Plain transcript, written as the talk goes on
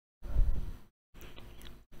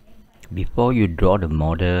Before you draw the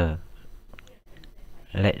model,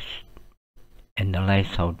 let's analyze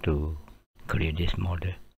how to create this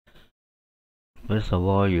model. First of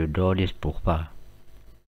all, you draw this profile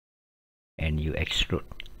and you extrude.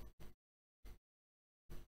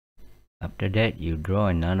 After that, you draw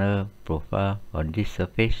another profile on this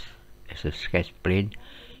surface as a sketch plane.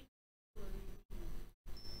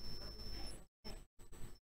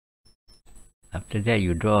 After that,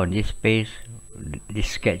 you draw on this face,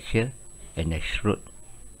 this sketch here, and extrude.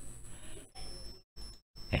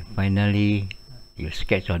 And finally, you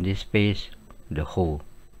sketch on this face the hole.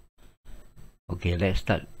 Okay, let's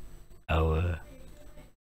start our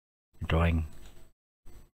drawing.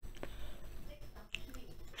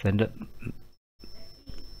 Standard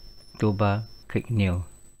toolbar, click new,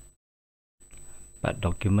 part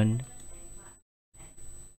document.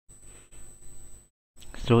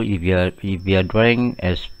 So if you are drawing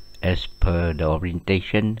as per the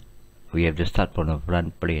orientation, we have to start from the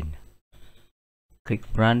front plane. Click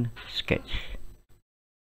front, sketch.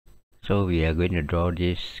 So we are going to draw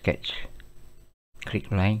this sketch.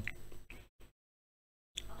 Click line,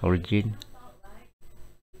 origin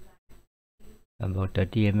about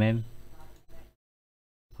 30 mm,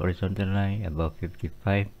 horizontal line about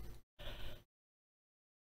 55,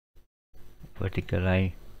 vertical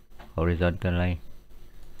line, horizontal line,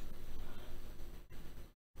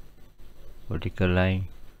 vertical line,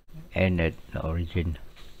 and at the origin.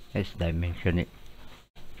 Let's dimension it.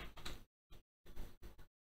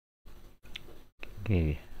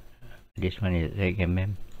 Okay, this one is 8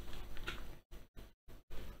 mm.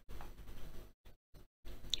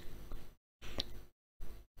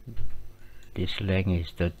 This length is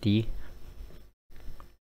 30.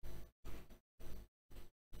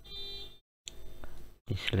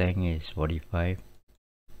 This length is 45.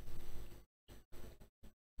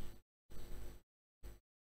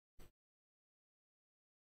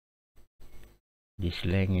 This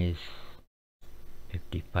length is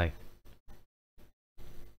 55.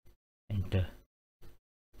 Enter.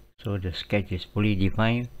 So the sketch is fully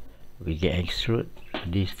defined. We can extrude a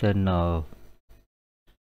distance of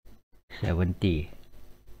 70.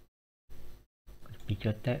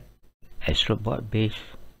 Picture tab, extrude board base.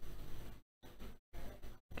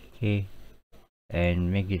 Okay,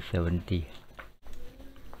 and make it 70.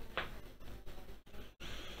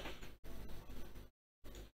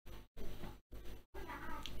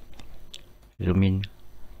 Zoom in.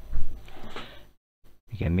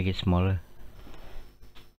 You can make it smaller.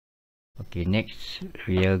 Okay, next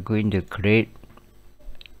we are going to create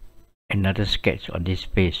another sketch on this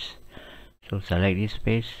face. So select this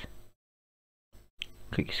face,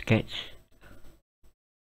 click sketch,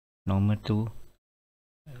 normal tool,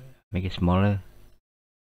 make it smaller,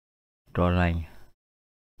 draw line.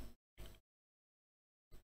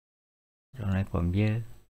 Draw line from here,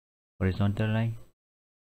 horizontal line,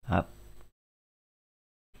 up,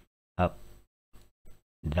 up,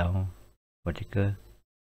 down, vertical.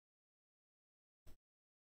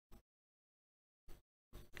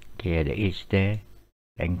 Okay, at the edge there,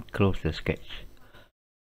 and close the sketch.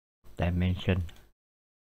 Dimension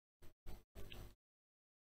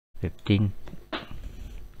 15.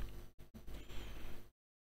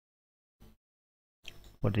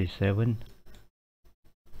 What is 7?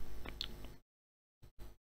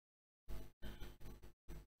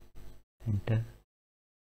 Enter.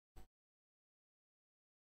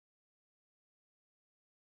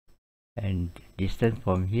 And distance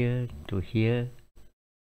from here to here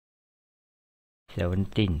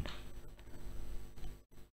 17.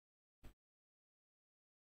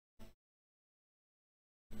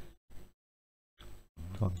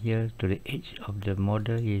 From here to the edge of the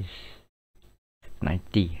model is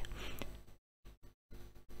 90.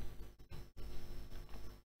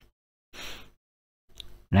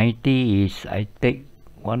 Is I take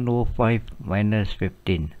 105 minus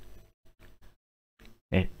 15.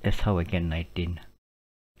 That's how I get 19.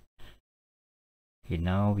 Okay,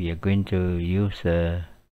 now we are going to use a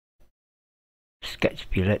sketch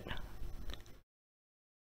fillet.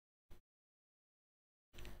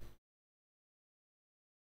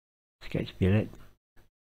 Sketch fillet.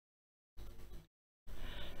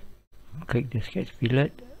 Click the sketch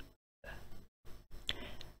fillet,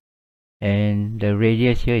 and the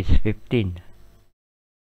radius here is 15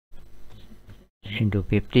 into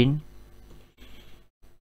 15.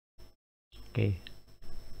 Okay,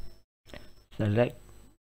 select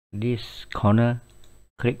this corner,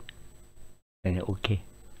 click, and OK.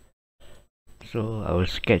 So our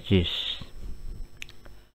sketch is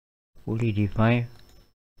fully defined.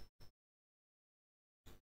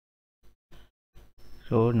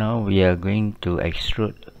 So now we are going to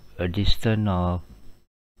extrude a distance of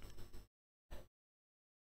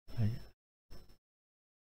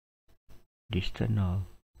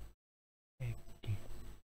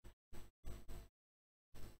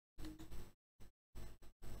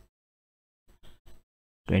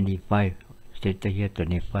 25. Stated here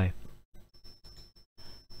 25.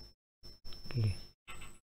 Okay.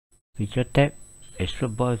 Feature tab, extra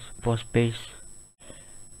boss space,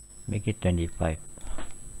 make it 25.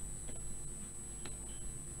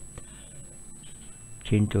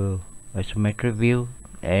 Change to isometric view,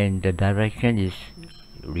 and the direction is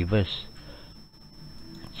reverse.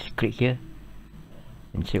 Just click here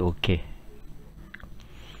and say OK.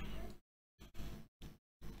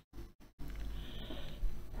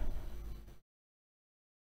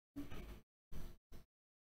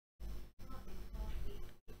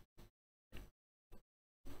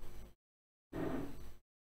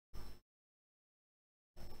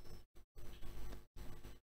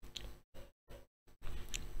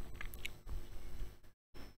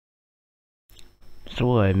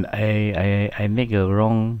 So I make a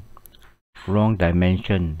wrong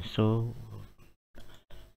dimension, so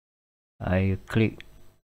I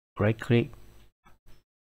right click,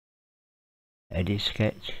 edit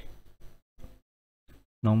sketch,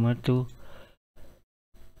 normal to.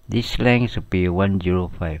 This length should be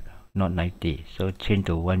 105, not 90, so change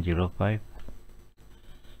to 105.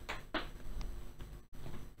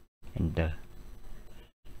 Enter.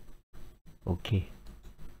 OK.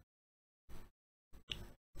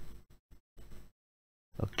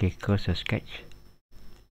 Okay, close the sketch.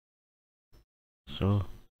 So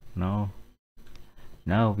now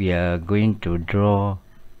we are going to draw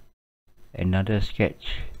another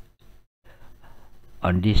sketch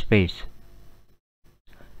on this face.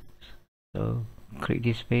 So click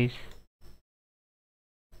this face,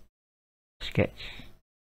 sketch,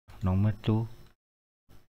 normal 2.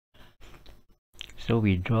 So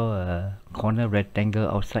we draw a corner rectangle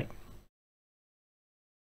outside.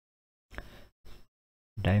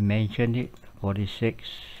 Dimension it 46.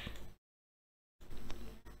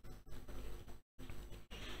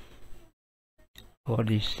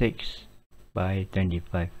 By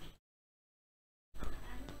 25.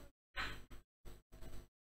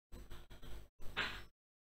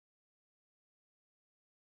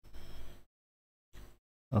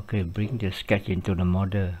 Okay, bring the sketch into the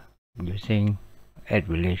model using add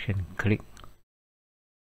relation. Click,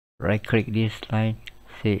 right click this line,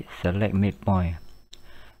 say select midpoint.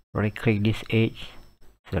 Right click this edge,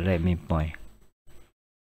 select midpoint.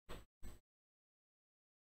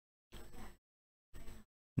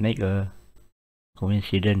 Make a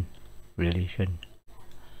coincident relation.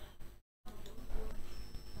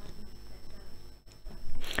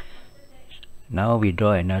 Now we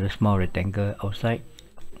draw another small rectangle outside.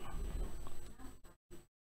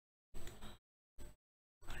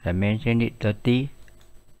 Dimension it 30.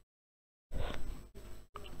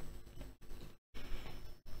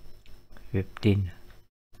 Again,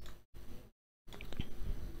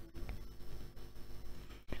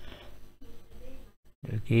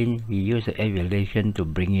 we use the add relation to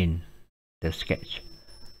bring in the sketch.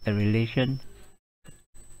 Add relation,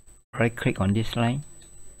 right click on this line,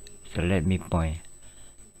 select midpoint.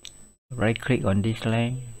 Right click on this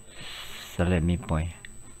line, select midpoint.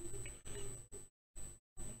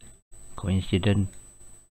 Coincident,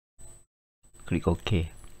 click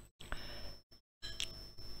OK.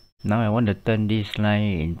 Now I want to turn this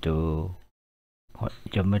line into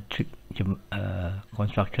geometric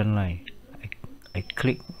construction line. I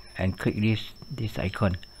click and click this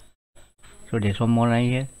icon. So there's one more line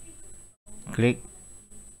here. Click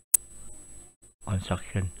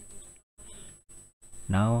construction.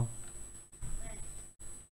 Now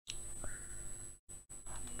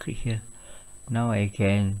click here. Now I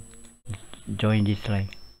can join this line.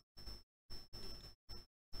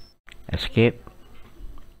 Escape.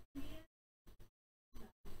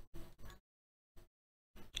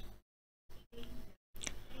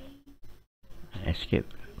 Escape.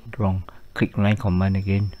 Wrong. Click line command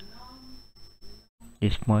again.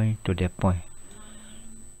 This point to that point.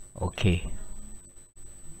 OK.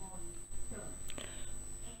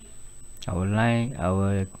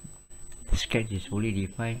 Our sketch is fully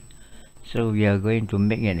defined. So we are going to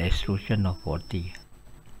make an extrusion of 40.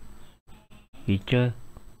 Feature,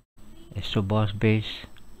 extrude boss base,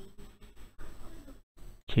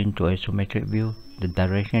 change to isometric view. The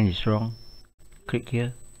direction is wrong. Click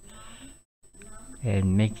here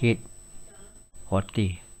and make it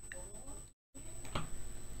 40.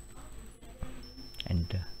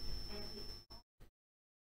 Enter.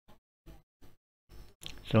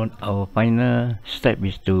 So our final step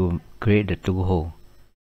is to create the two hole.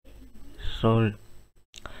 So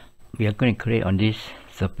we are going to create on this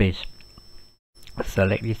surface.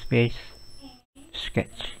 Select this face,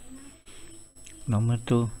 sketch, normal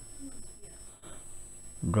tool,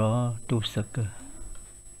 draw 2 circles.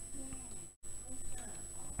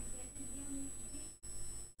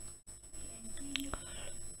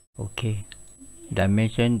 Okay,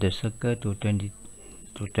 dimension the circle to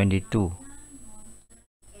 22.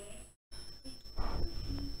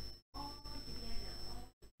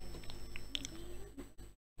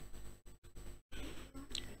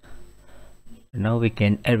 Now we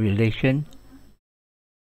can add relation.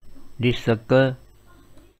 This circle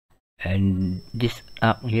and this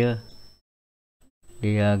arc here,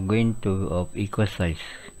 they are going to of equal size.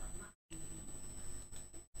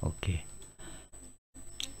 Okay,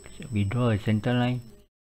 so we draw a center line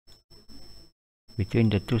between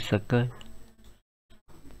the 2 circles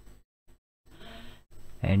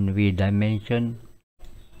and we dimension.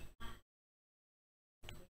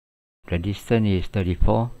 The distance is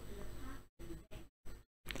 34.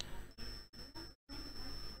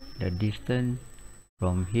 The distance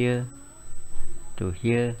from here to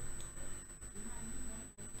here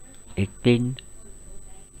 18.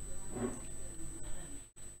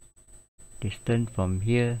 Distance from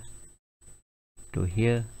here to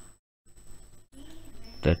here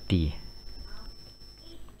 30.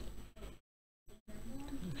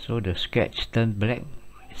 So the sketch turn black,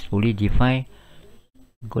 is fully defined.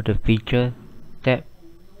 Go to feature tab,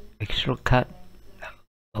 extrude cut.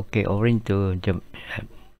 Okay, orange to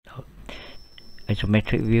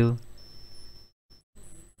isometric view,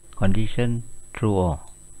 condition true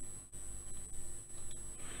all.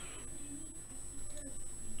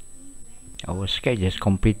 Our sketch is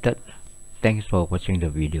completed. Thanks for watching the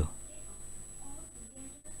video.